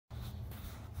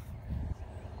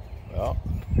Well,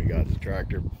 we got the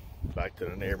tractor back to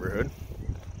the neighborhood.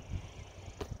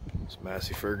 It's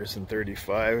Massey Ferguson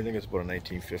 35. I think it's about a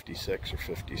 1956 or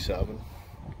 57.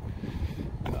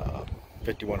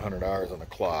 5,100 hours on the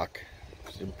clock.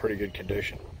 It's in pretty good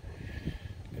condition.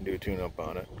 Can do a tune-up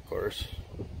on it, of course.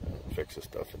 Fix the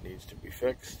stuff that needs to be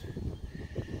fixed.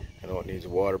 I know it needs a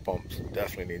water pump. It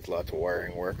definitely needs lots of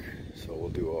wiring work, so we'll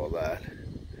do all that.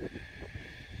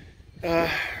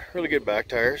 Really good back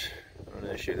tires. Not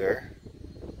an issue there.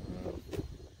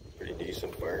 Pretty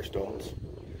decent Firestones.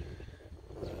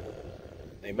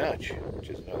 They match, which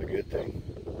is another good thing.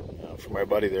 For my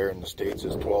buddy there in the States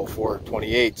is 12.4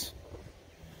 28s.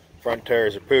 Front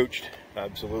tires are pooched,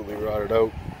 absolutely rotted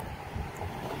out.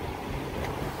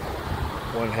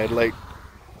 One headlight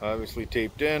obviously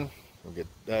taped in. We'll get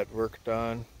that work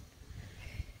done.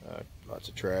 Lots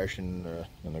of trash in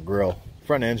the grill.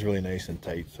 Front end's really nice and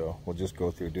tight, so we'll just go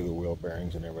through, do the wheel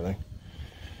bearings and everything.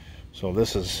 So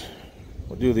this is,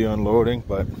 we'll do the unloading,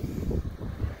 but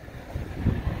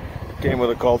came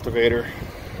with a cultivator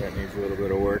that needs a little bit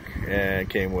of work, and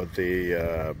came with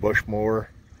the bush mower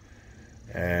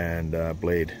and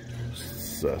blade,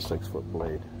 6-foot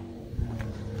blade.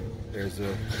 There's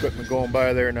the equipment going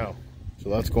by there now, so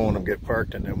that's going to get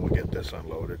parked, and then we'll get this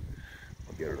unloaded.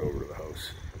 We'll get it over to the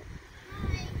house.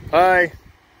 Hi.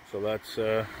 So that's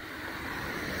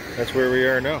where we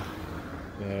are now.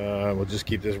 We'll just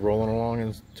keep this rolling along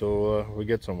until we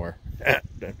get somewhere.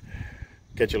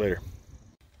 Catch you later.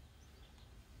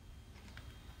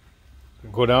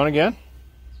 Go down again.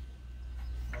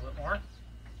 A little bit more.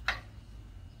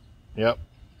 Yep.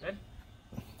 Good.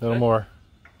 A little more.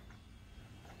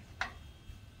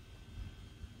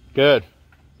 Good.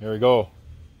 There we go.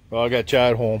 Well, I got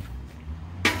Chad home.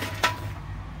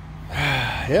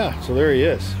 Yeah, so there he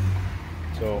is.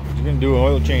 So we're gonna do an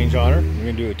oil change on her. We're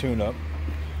gonna do a tune-up.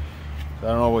 I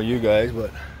don't know about you guys,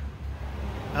 but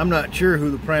I'm not sure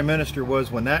who the Prime Minister was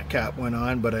when that cap went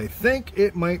on, but I think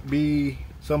it might be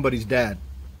somebody's dad.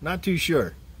 Not too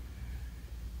sure,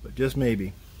 but just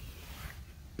maybe.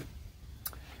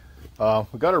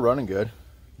 We got her running good,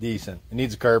 decent. It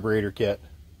needs a carburetor kit,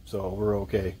 so we're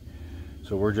okay.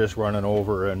 So we're just running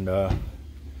over and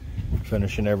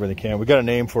finishing everything we can. We got a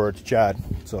name for it, it's Chad.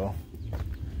 So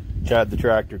Chad the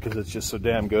tractor, because it's just so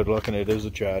damn good looking. It is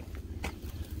a Chad.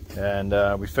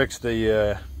 And we fixed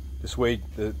the sway,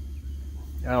 I don't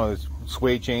know, the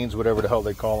sway chains, whatever the hell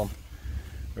they call them.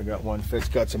 We got one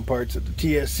fixed, got some parts at the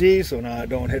TSC, so now I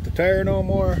don't hit the tire no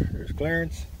more. There's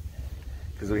clearance.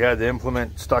 Because we had the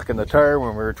implement stuck in the tire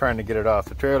when we were trying to get it off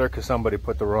the trailer, because somebody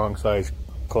put the wrong size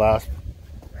clasp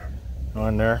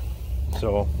on there.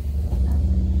 So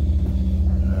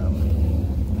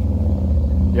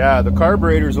yeah, the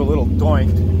carburetor's a little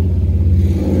doinked.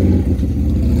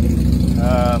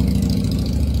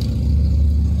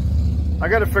 I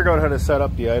got to figure out how to set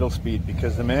up the idle speed,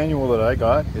 because the manual that I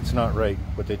got, it's not right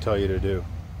what they tell you to do.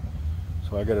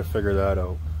 So I got to figure that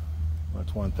out.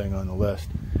 That's one thing on the list.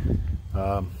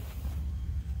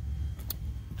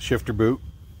 Shifter boot.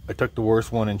 I took the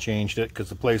worst one and changed it because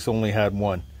the place only had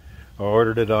one. I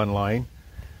ordered it online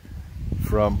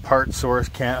from Part Source.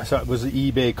 So it was an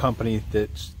eBay company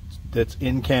that's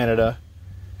in Canada,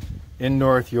 in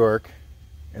North York,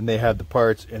 and they had the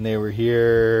parts, and they were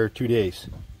here 2 days.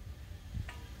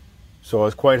 So I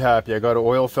was quite happy. I got an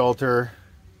oil filter,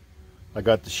 I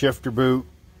got the shifter boot,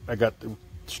 I got the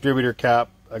distributor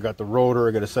cap, I got the rotor,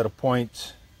 I got a set of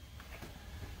points.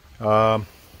 There's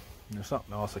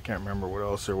something else, I can't remember what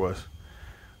else there was.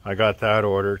 I got that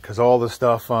ordered because all the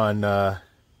stuff on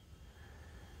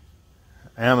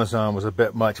Amazon was a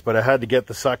bit much, but I had to get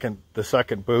the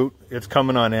second boot. It's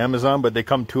coming on Amazon, but they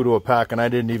come 2 to a pack, and I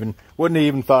wouldn't have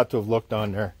even thought to have looked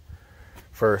on there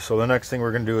first. So the next thing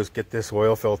we're gonna do is get this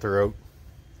oil filter out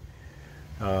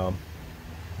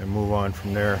and move on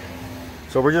from there.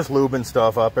 So we're just lubing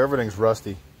stuff up. Everything's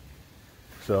rusty.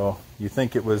 So you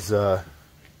think it was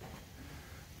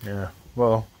yeah,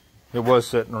 well, it was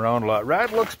sitting around a lot.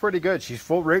 Rad looks pretty good. She's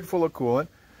right full of coolant.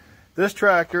 This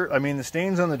tractor, I mean, the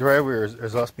stains on the driveway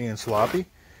is us being sloppy,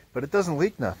 but it doesn't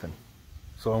leak nothing.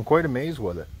 So I'm quite amazed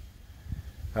with it.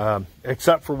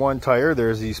 Except for one tire,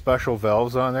 there's these special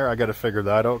valves on there. I got to figure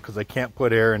that out because I can't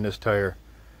put air in this tire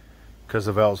because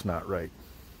the valve's not right.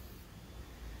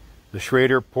 The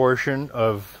Schrader portion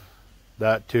of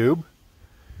that tube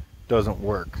doesn't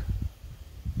work.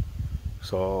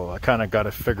 So I kind of got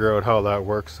to figure out how that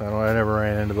works. I never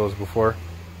ran into those before.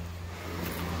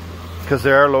 Because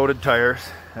they are loaded tires.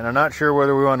 And I'm not sure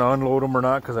whether we want to unload them or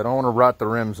not, because I don't want to rot the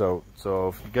rims out. So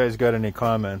if you guys got any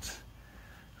comments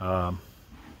or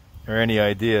any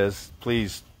ideas,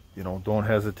 please, don't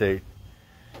hesitate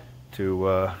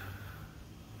to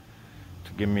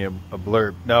give me a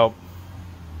blurb. Now,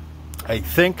 I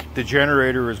think the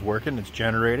generator is working. It's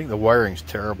generating. The wiring's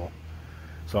terrible.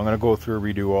 So I'm going to go through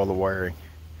and redo all the wiring.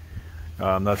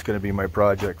 That's going to be my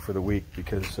project for the week,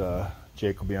 because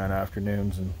Jake will be on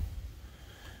afternoons and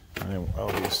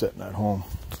I'll be sitting at home.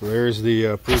 So there's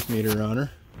the proof meter on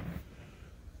her.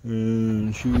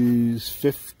 And she's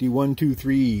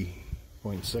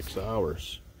 5123.6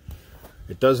 hours.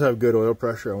 It does have good oil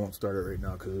pressure. I won't start it right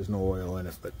now because there's no oil in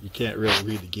it, but you can't really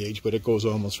read the gauge, but it goes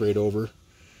almost right over.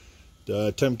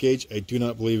 The temp gauge I do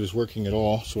not believe is working at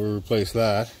all, so we'll replace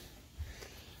that.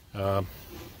 I'm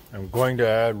going to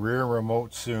add rear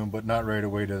remote soon, but not right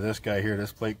away to this guy here.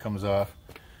 This plate comes off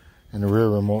and the rear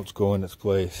remotes go in its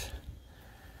place.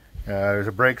 There's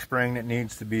a brake spring that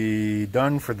needs to be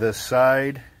done for this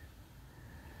side.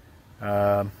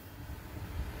 What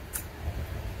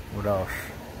else?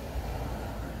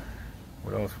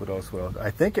 What else?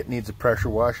 I think it needs a pressure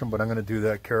washing, but I'm going to do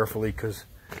that carefully because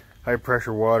high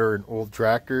pressure water and old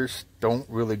tractors don't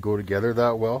really go together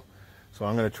that well. So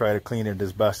I'm going to try to clean it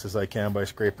as best as I can by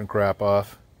scraping crap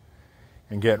off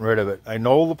and getting rid of it. I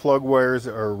know the plug wires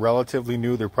are relatively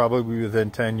new. They're probably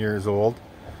within 10 years old.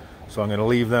 So I'm going to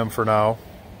leave them for now.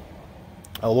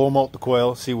 I'll low mount the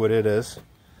coil, see what it is,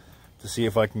 to see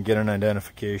if I can get an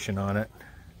identification on it.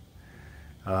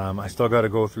 I still got to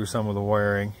go through some of the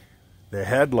wiring. The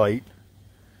headlight,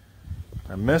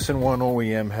 I'm missing one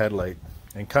OEM headlight.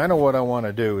 And kind of what I want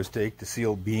to do is take the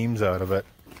sealed beams out of it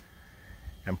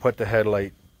and put the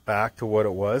headlight back to what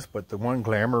it was, but the one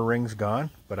glamour ring's gone.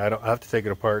 But I have to take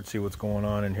it apart, see what's going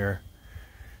on in here,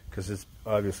 because it's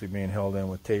obviously being held in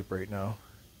with tape right now.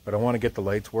 But I want to get the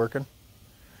lights working,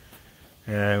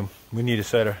 and we need a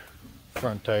set of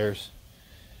front tires.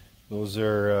 Those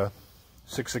are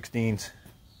 6/16s.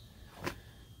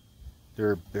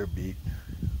 They're beat.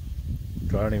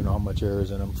 So I don't even know how much air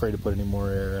is in them. I'm afraid to put any more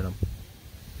air in them.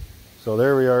 So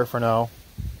there we are for now.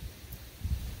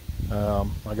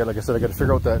 Like I said, I got to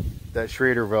figure out that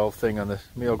Schrader valve thing on this.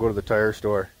 Maybe I'll go to the tire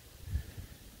store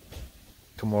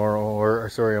tomorrow, or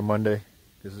sorry, on Monday,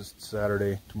 because it's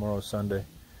Saturday. Tomorrow's Sunday,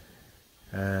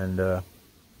 and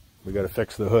we got to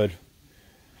fix the hood.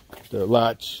 The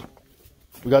latch,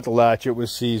 we got the latch. It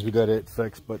was seized. We got it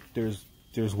fixed, but there's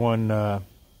one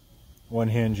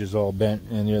hinge is all bent,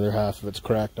 and the other half of it's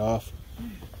cracked off.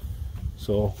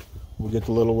 So we'll get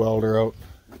the little welder out.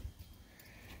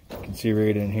 You can see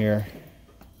right in here.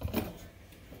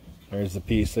 There's the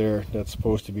piece there that's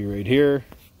supposed to be right here,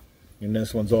 and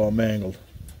this one's all mangled.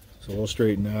 So we'll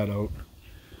straighten that out,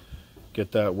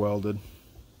 get that welded.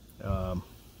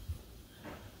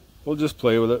 We'll just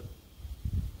play with it,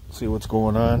 see what's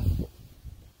going on.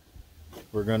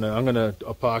 I'm gonna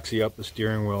epoxy up the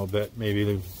steering wheel a bit, maybe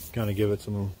to kind of give it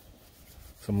some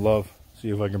love. See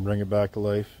if I can bring it back to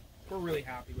life. We're really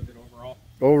happy with it overall.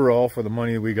 Overall, for the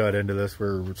money we got into this,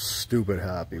 we're stupid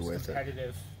happy with it.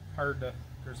 Competitive, hard to.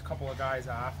 There's a couple of guys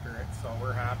after it, so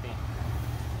we're happy.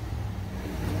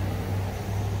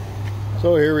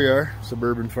 So here we are,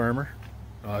 suburban farmer,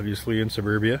 obviously in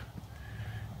suburbia,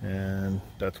 and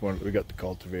that's one. We got the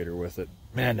cultivator with it.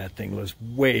 Man, that thing was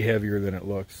way heavier than it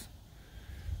looks.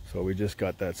 So we just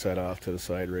got that set off to the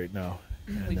side right now.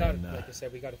 We got, like I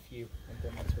said, we got a few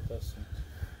implements with this.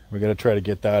 We're gonna try to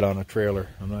get that on a trailer.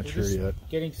 I'm not sure yet.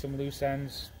 Getting some loose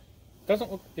ends. Doesn't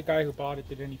look like the guy who bought it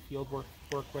did any field work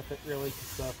with it really,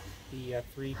 because the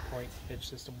 3-point pitch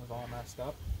system was all messed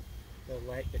up.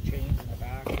 The chains in the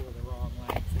back were the wrong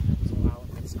length, and it was allowing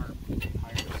it to start pitching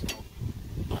higher.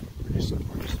 So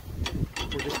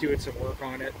we're just doing some work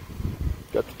on it.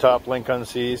 Got the top link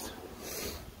unseized.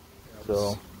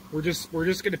 So we're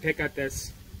just gonna pick at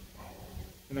this,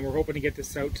 and then we're hoping to get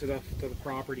this out to the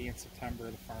property in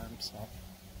September, the farm. So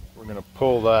we're gonna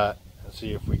pull that and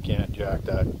see if we can't jack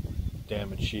that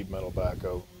damaged sheet metal back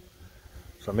out.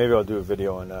 So maybe I'll do a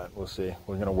video on that. We'll see.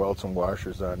 We're gonna weld some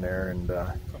washers on there and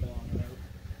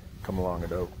come along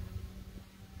it out.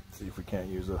 See if we can't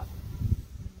use a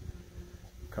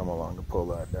come along to pull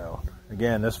that down.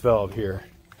 Again, this valve here,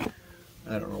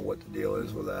 I don't know what the deal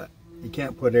is with that. You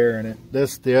can't put air in it.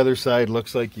 The other side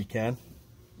looks like you can.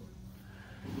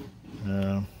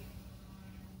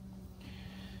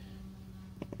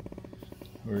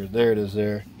 There it is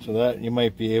there. So that you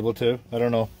might be able to. I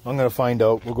don't know. I'm going to find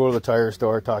out. We'll go to the tire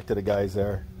store, talk to the guys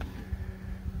there,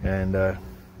 and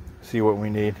see what we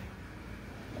need.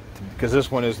 Because this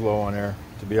one is low on air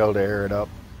to be able to air it up.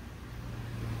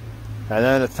 And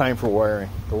then it's time for wiring.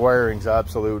 The wiring's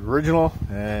absolute original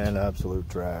and absolute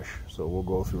trash. So we'll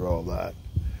go through all that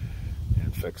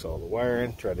and fix all the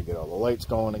wiring, try to get all the lights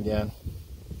going again.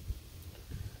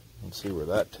 and see where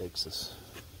that takes us.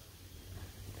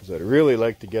 Because I'd really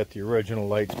like to get the original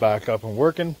lights back up and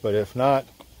working, but if not,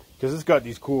 because it's got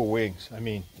these cool wings. I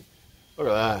mean, look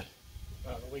at that.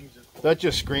 The wings are cool. That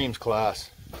just screams class.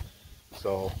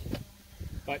 So,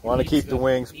 But want to keep the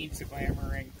wings. Needs the glamour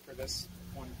ring for this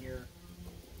one here.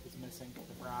 Is missing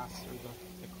the brass or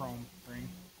the chrome ring.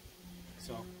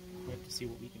 So we have to see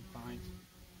what we can find.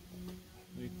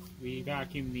 We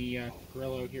vacuumed the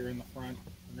grill out here in the front.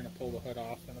 We're going to pull the hood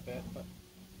off in a bit. But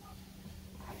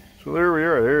So there we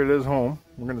are. There it is, home.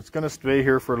 It's going to stay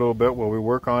here for a little bit while we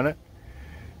work on it.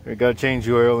 We got to change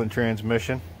the oil and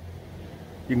transmission.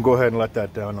 You can go ahead and let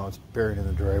that down now. It's buried in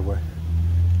the driveway.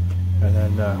 And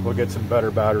then we'll get some better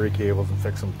battery cables and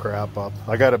fix some crap up.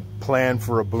 I got a plan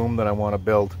for a boom that I want to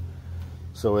build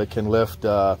so it can lift.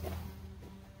 We'll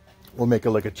make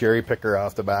it like a cherry picker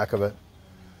off the back of it.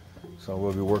 So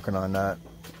we'll be working on that.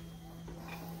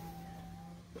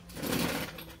 she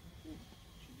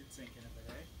did sink in a bit,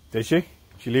 eh? Did she? Did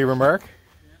she leave a mark?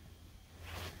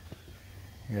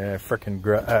 Yeah, frickin'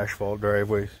 asphalt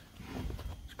driveways.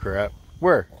 It's crap.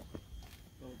 Where?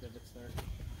 Little divots there.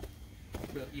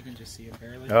 But you can just see it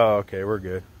barely. Oh, okay, we're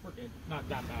good. We're good. Not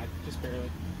that bad, just barely.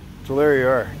 So there you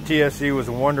are. TSC was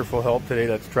a wonderful help today.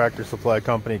 That's Tractor Supply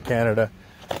Company Canada.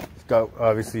 It's got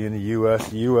obviously in the US.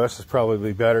 The US is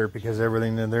probably better because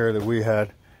everything in there that we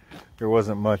had, there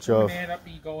wasn't much of. We may end up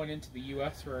going into the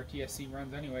US for our TSC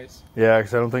runs anyways. Yeah,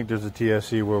 because I don't think there's a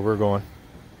TSC where we're going.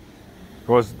 It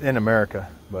was in America,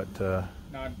 but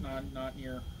not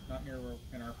near where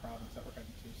in our province that we're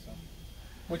heading to. So,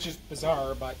 which is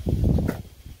bizarre, but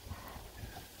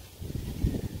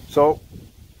so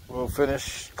we'll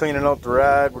finish cleaning out the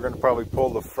rad. We're going to probably pull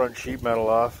the front sheet metal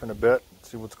off in a bit.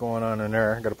 See what's going on in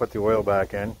there. Got to put the oil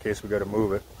back in case we got to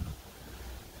move it.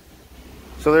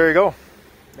 So there you go.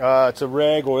 It's a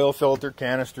rag oil filter,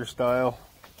 canister style.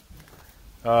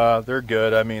 They're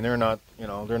good. I mean, they're not, you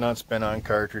know, they're not spin-on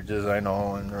cartridges, I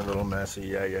know, and they're a little messy.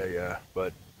 Yeah.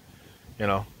 But, you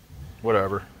know,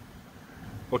 whatever.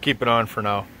 We'll keep it on for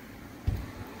now.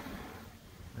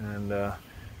 And,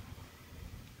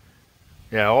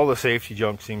 yeah, all the safety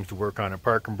junk seems to work on it.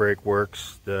 Park and brake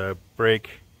works. The brake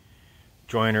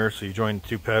joiner, so you join the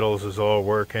two pedals, is all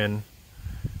working.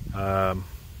 What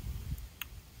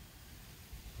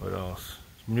else?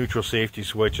 Neutral safety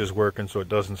switch is working, so it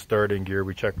doesn't start in gear.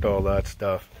 We checked all that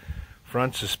stuff.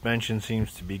 Front suspension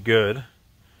seems to be good.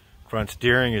 Front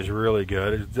steering is really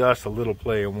good. It's just a little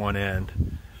play in one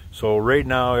end. So right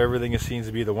now everything seems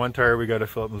to be the one tire we got to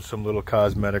fill up with some little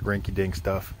cosmetic rinky-dink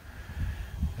stuff.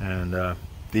 And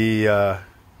the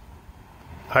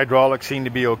hydraulics seem to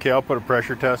be okay. I'll put a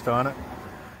pressure test on it.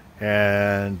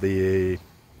 And the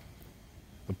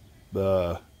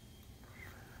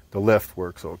lift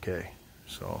works okay.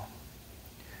 So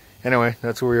anyway,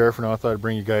 that's where we are for now. I thought I'd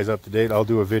bring you guys up to date. I'll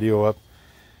do a video up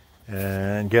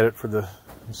and get it for the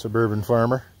suburban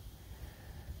farmer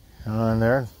on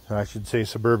there. I should say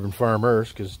suburban farmers,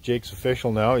 because Jake's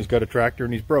official now. He's got a tractor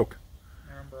and he's broke.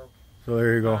 I'm broke. So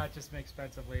there you go. It's just been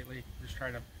expensive lately. Just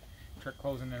trying to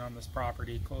closing in on this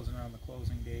property, closing in on the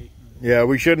closing date. Yeah,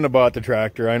 we shouldn't have bought the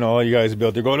tractor. I know all you guys have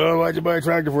built. They're going, oh, why'd you buy a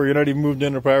tractor for? You're not even moved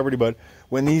into the property. But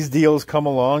when these deals come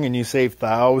along and you save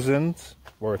thousands,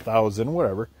 or 1,000,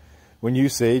 whatever, when you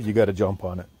save, you got to jump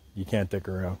on it. You can't dick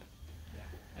around. Yeah,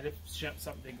 and if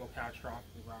something did go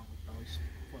catastrophically wrong, we can always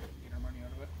get our money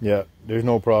out of it. Yeah, there's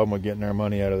no problem with getting our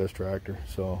money out of this tractor.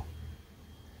 So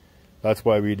that's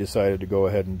why we decided to go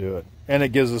ahead and do it. And it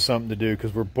gives us something to do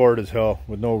because we're bored as hell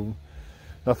with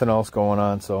nothing else going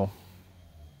on. So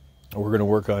we're going to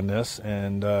work on this,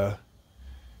 and we're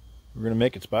going to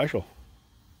make it special.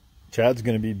 Chad's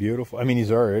going to be beautiful. I mean,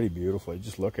 he's already beautiful.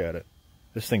 Just look at it.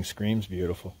 This thing screams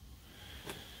beautiful.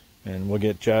 And we'll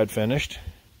get Chad finished.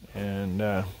 And,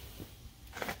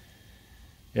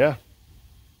 yeah.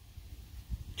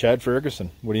 Chad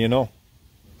Ferguson. What do you know?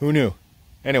 Who knew?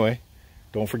 Anyway,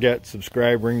 don't forget,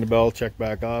 subscribe, ring the bell, check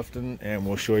back often, and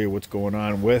we'll show you what's going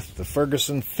on with the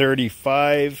Ferguson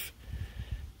 35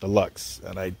 Deluxe.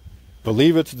 And I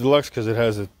believe it's a Deluxe because it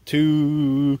has a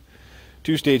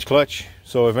two-stage clutch.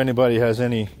 So if anybody has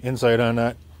any insight on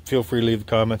that, feel free to leave the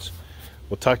comments.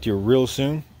 We'll talk to you real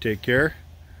soon. Take care.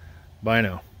 Bye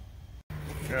now.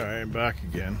 Alright, I'm back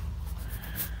again.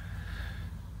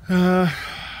 I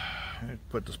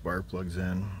put the spark plugs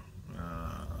in.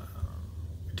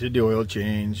 Did the oil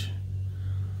change.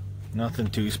 Nothing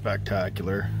too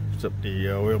spectacular. Except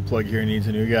the oil plug here needs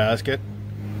a new gasket.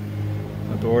 I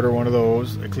have to order one of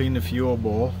those. I cleaned the fuel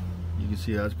bowl. You can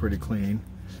see that's pretty clean.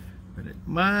 But it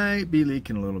might be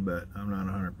leaking a little bit. I'm not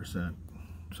 100%.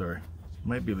 Sorry.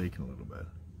 Might be leaking a little bit.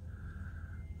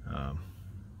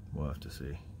 We'll have to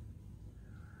see.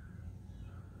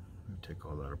 Take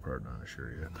all that apart, not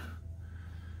sure yet.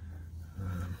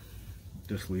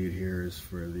 This lead here is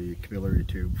for the capillary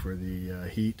tube for the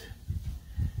heat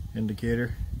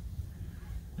indicator.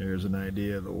 There's an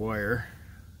idea of the wire.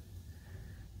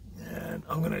 And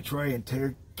I'm going to try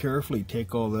and carefully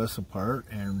take all this apart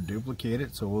and duplicate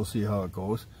it, so we'll see how it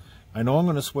goes. I know I'm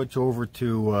going to switch over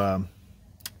to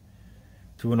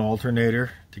an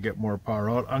alternator to get more power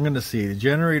out. I'm going to see. The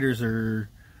generators are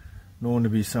known to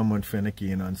be somewhat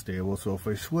finicky and unstable, so if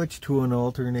I switch to an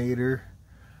alternator,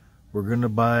 we're going to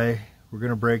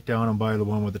break down and buy the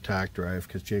one with the tack drive,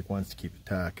 because Jake wants to keep the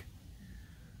tack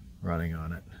running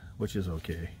on it, which is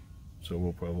okay. So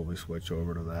we'll probably switch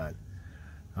over to that.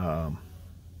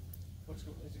 Is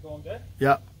it going good?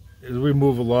 Yeah, as we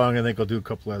move along, I think I'll do a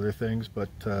couple other things, but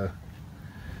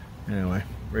anyway,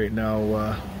 right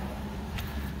now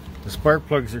the spark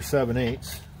plugs are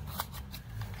 7/8,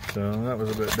 so that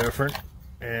was a bit different.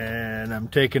 And I'm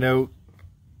taking out,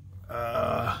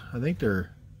 I think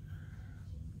they're,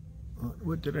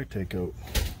 what did I take out?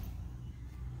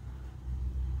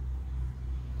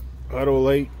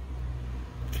 Autolite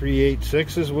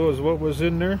 386 was what was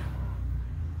in there.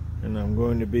 And I'm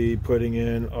going to be putting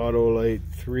in Autolite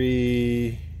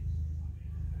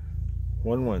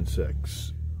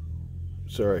 3116.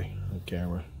 Sorry, on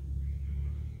camera.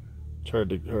 It's hard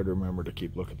to remember to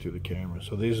keep looking through the camera.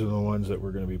 So these are the ones that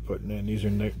we're going to be putting in. These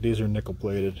are nickel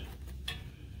plated.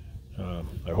 I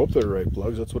hope they're the right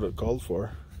plugs. That's what it called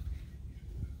for.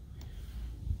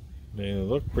 They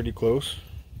look pretty close.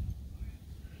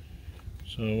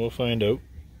 So we'll find out.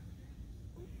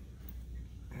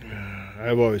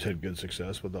 I've always had good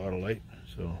success with the Autolite,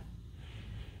 so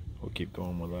we'll keep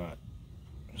going with that.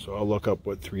 So I'll look up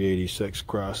what 386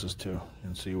 crosses to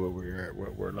and see what we're at,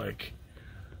 what we're like.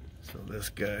 So this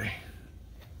guy,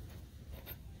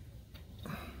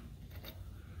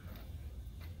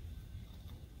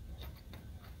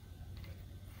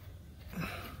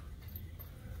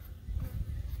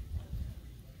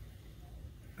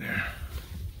 there.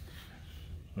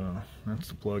 So that's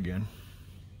the plug-in.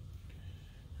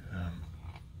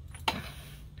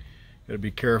 Got to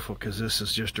be careful because this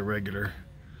is just a regular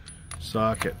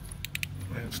socket.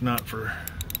 It's not for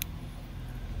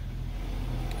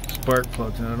spark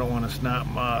plugs, and I don't want to snap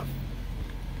them off.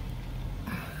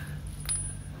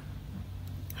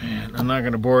 And I'm not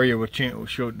going to bore you with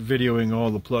videoing all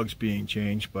the plugs being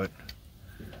changed, but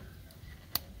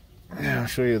I'll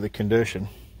show you the condition.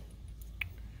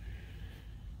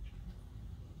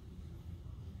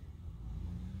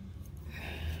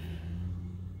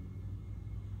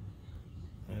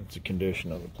 That's the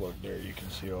condition of the plug there. You can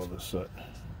see all the soot.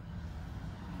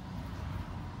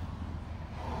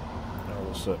 All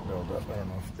the soot build up. I don't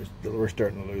know if we're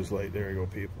starting to lose light. There you go,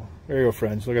 people. There you go,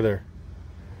 friends. Look at there.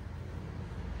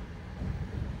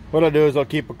 What I'll do is I'll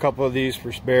keep a couple of these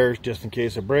for spares just in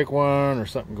case I break one or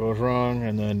something goes wrong,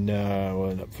 and then we'll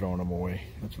end up throwing them away.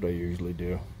 That's what I usually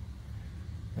do.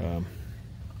 I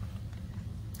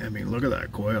mean, look at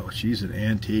that coil. She's an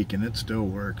antique and it still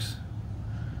works.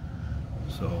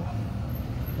 So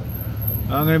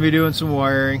I'm going to be doing some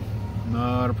wiring,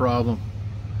 not a problem.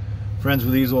 Friends,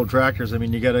 with these old tractors, I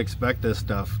mean, you got to expect this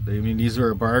stuff. I mean, these are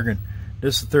a bargain.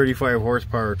 This is a 35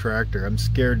 horsepower tractor. I'm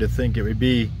scared to think it would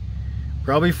be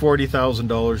probably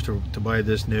 $40,000 to buy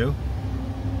this new.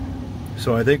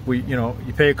 So I think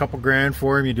you pay a couple grand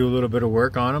for them, you do a little bit of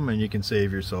work on them, and you can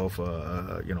save yourself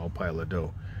a pile of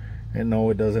dough. And no,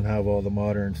 it doesn't have all the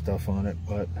modern stuff on it,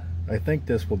 but I think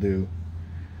this will do.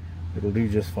 It'll do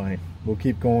just fine. We'll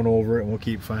keep going over it and we'll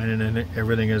keep finding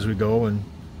everything as we go and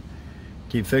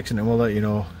keep fixing it. We'll let you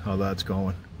know how that's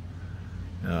going.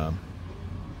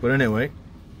 But anyway,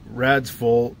 rad's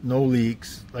full, no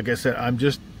leaks. Like I said, I'm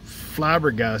just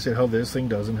flabbergasted how this thing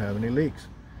doesn't have any leaks.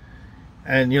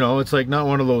 And it's like not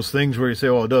one of those things where you say,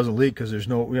 well, it doesn't leak because there's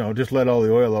no, just let all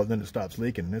the oil out and then it stops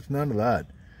leaking. It's none of that.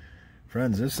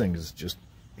 Friends, this thing is just,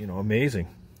 amazing.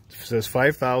 It says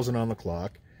 5,000 on the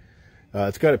clock.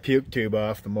 It's got a puke tube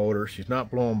off the motor. She's not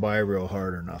blowing by real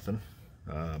hard or nothing.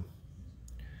 So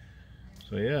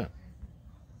yeah,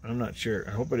 I'm not sure.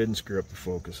 I hope I didn't screw up the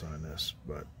focus on this,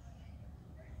 but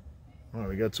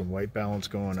we got some white balance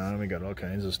going on. We got all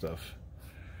kinds of stuff.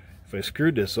 If I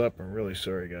screwed this up, I'm really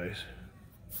sorry, guys.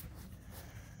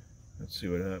 Let's see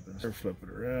what happens. Or flip it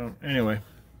around. Anyway,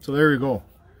 so there we go.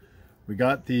 We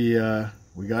got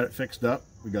it fixed up.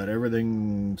 We got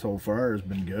everything so far has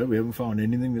been good. We haven't found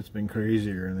anything that's been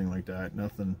crazy or anything like that.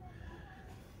 Nothing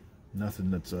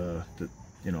that's that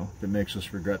makes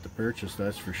us regret the purchase.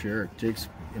 That's for sure. Jake's,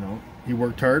 he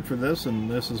worked hard for this, and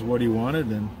this is what he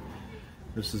wanted, and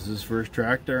This is his first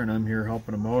tractor, and I'm here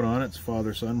helping him out on it. It's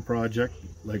father-son project,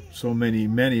 like so many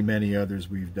others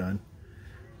we've done.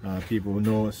 People who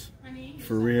know us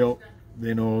for real,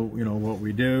 they know, what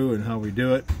we do and how we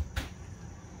do it.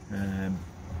 And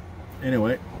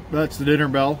anyway, that's the dinner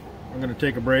bell. I'm going to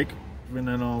take a break, and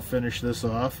then I'll finish this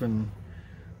off, and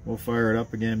we'll fire it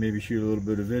up again, maybe shoot a little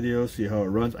bit of video, see how it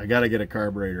runs. I got to get a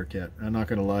carburetor kit. I'm not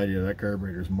going to lie to you, that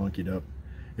carburetor's monkeyed up.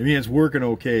 I mean, it's working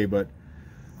okay, but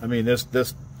I mean, this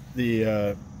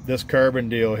carbon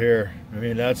deal here, I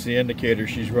mean, that's the indicator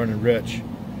she's running rich.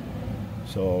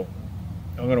 So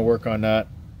I'm going to work on that,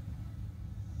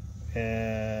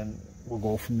 and we'll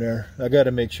go from there. I got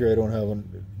to make sure I don't have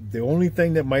one. The only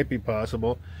thing that might be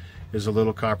possible is a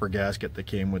little copper gasket that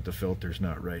came with the filters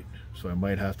not right. So I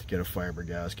might have to get a fiber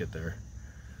gasket there.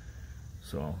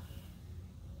 So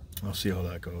I'll see how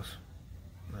that goes.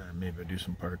 Maybe I'll do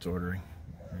some parts ordering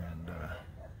and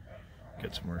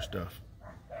get some more stuff.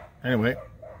 Anyway,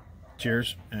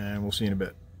 cheers, and we'll see you in a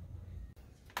bit.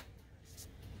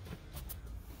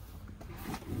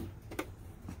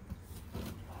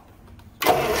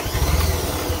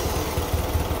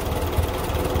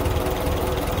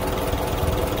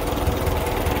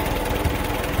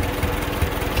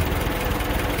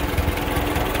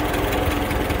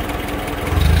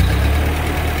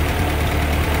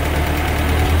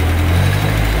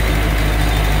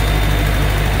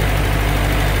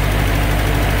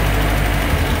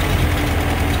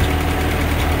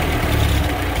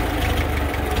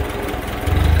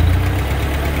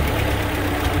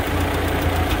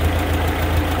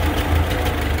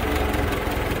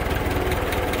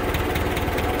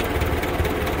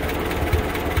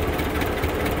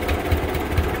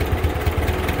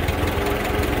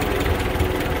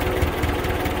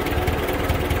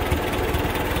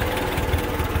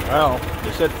 Well,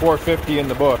 they said 450 in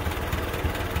the book.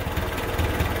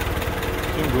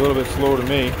 Seems a little bit slow to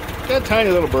me. Got a tiny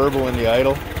little burble in the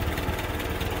idle.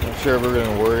 Not sure if we're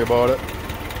going to worry about it.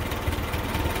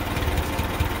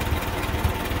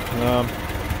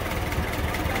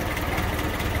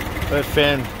 That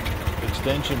fan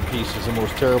extension piece is the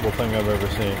most terrible thing I've ever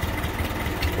seen.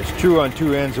 It's true on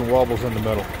two ends and wobbles in the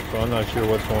middle. So I'm not sure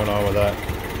what's going on with that.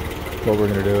 What we're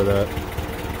going to do with that.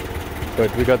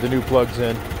 But we got the new plugs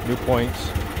in, new points.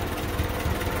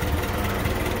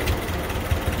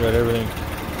 Got everything,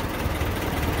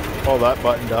 all that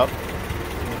buttoned up.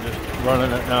 We're just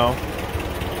running it now.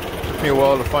 Took me a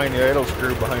while to find the idle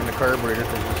screw behind the carburetor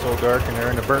because it's so dark in there,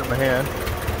 and it burnt my hand.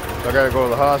 So I got to go to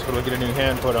the hospital and get a new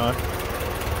hand put on.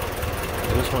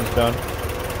 So this one's done.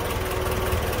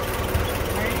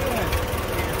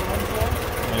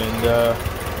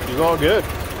 And she's all good.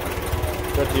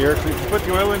 Got the air cleaner. You put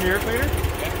the oil in the air cleaner?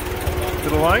 Yeah. To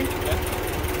the line?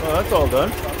 Yeah. Oh, that's all done.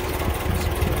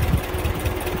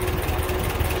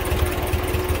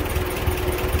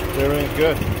 Everything's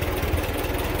good.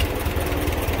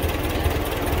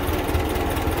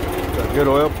 Got good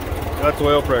oil. That's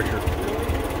oil pressure.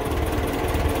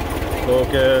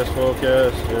 Focus,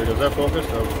 focus. There you go. Is that focus?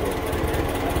 That was focus.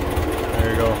 There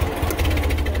you go.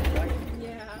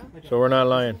 Yeah. So we're not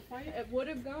lying. It would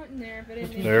have gotten there, but it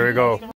didn't. There we go.